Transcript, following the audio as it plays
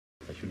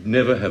should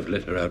never have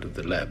let her out of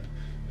the lab.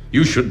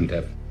 You shouldn't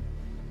have.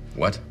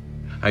 What?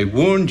 I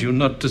warned you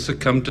not to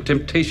succumb to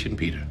temptation,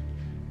 Peter.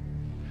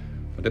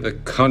 Whatever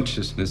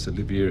consciousness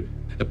Olivia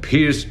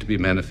appears to be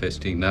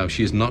manifesting now,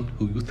 she is not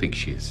who you think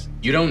she is.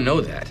 You don't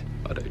know that.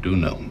 What I do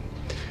know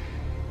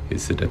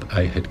is that if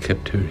I had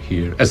kept her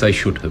here, as I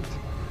should have,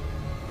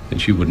 then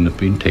she wouldn't have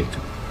been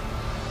taken.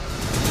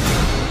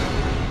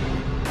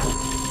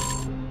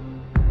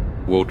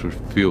 Walter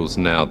feels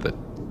now that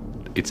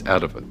it's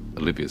out of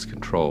Olivia's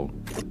control,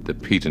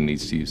 that Peter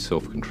needs to use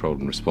self-control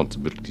and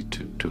responsibility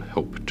to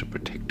help to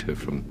protect her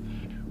from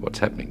what's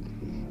happening.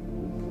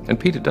 And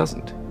Peter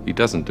doesn't. He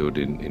doesn't do it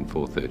in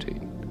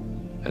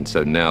 413. And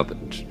so now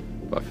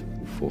that by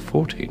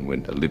 414,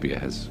 when Olivia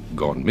has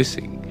gone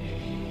missing,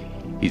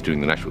 he's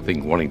doing the natural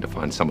thing, wanting to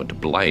find someone to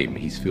blame.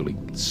 He's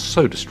feeling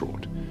so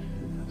distraught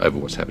over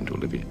what's happened to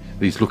Olivia.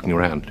 He's looking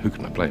around, who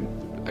can I blame?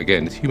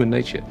 Again, it's human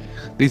nature.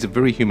 These are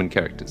very human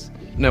characters.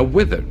 Now,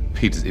 whether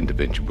Peter's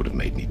intervention would have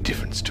made any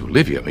difference to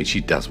Olivia, I mean,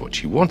 she does what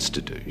she wants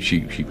to do.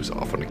 She was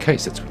off on a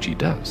case, that's what she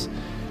does.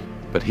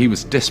 But he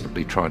was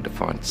desperately trying to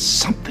find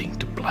something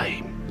to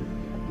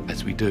blame,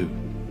 as we do.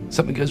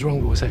 Something goes wrong,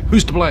 we always say,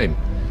 who's to blame?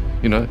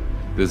 You know,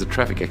 there's a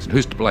traffic accident,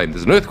 who's to blame?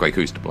 There's an earthquake,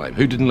 who's to blame?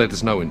 Who didn't let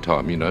us know in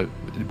time, you know?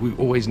 We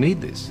always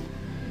need this.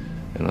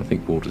 And I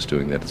think Walter's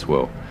doing that as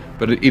well.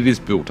 But it is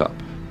built up,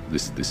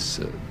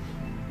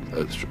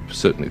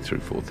 certainly through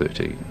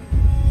 413.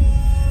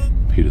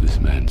 Peter, this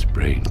man's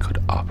brain could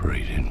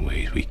operate in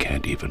ways we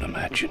can't even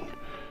imagine.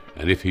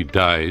 And if he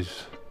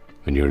dies,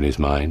 when you're in his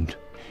mind,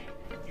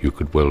 you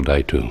could well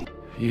die too.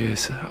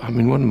 Yes, I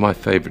mean, one of my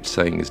favourite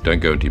sayings is don't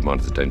go into your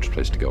mind, it's a dangerous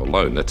place to go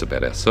alone. That's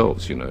about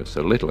ourselves, you know,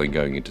 so let alone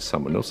going into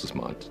someone else's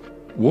mind.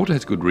 Walter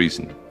has good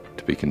reason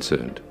to be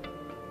concerned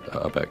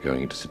about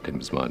going into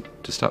September's mind.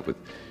 To start with,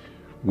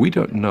 we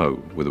don't know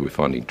whether we're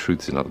finding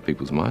truths in other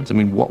people's minds. I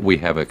mean, what we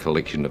have a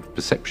collection of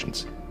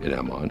perceptions in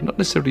our mind, not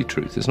necessarily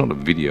truth. It's not a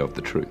video of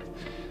the truth.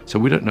 So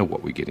we don't know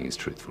what we're getting is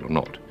truthful or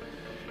not.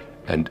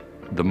 And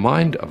the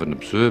mind of an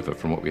observer,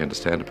 from what we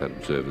understand about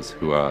observers,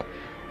 who are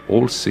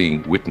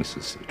all-seeing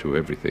witnesses to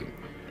everything,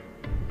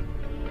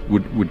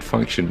 would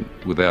function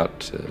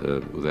without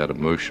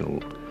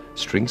emotional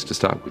strings to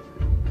start with.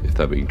 If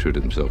they're being true to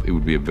themselves, it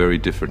would be a very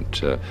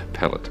different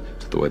palette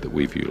to the way that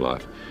we view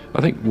life.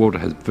 I think Walter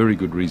has very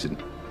good reason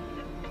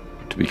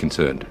to be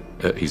concerned.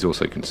 He's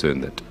also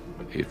concerned that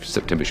if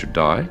September should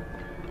die,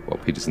 while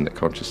Peter's in that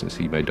consciousness,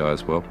 he may die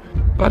as well.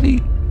 But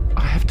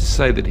I have to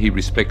say that he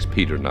respects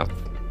Peter enough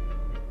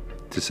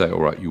to say,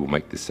 all right, you will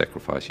make this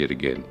sacrifice yet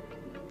again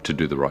to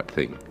do the right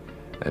thing.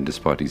 And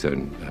despite his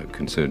own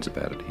concerns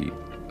about it, he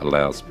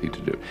allows Peter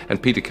to do it.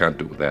 And Peter can't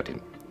do it without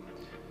him.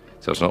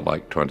 So it's not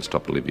like trying to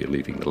stop Olivia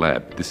leaving the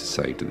lab. This is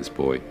saying to this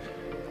boy,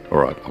 all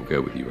right, I'll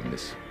go with you on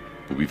this.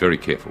 But be very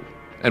careful.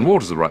 And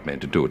Walter's the right man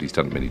to do it. He's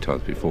done it many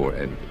times before,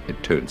 and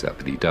it turns out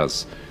that he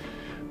does.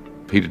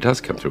 Peter does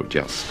come through it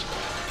just.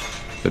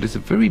 But it's a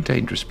very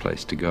dangerous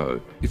place to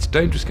go. It's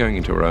dangerous going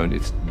into our own.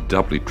 It's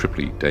doubly,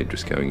 triply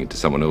dangerous going into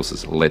someone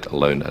else's, let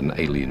alone an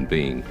alien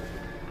being.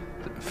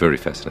 Very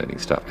fascinating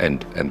stuff.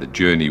 And the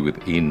journey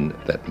within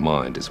that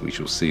mind, as we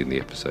shall see in the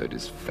episode,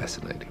 is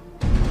fascinating.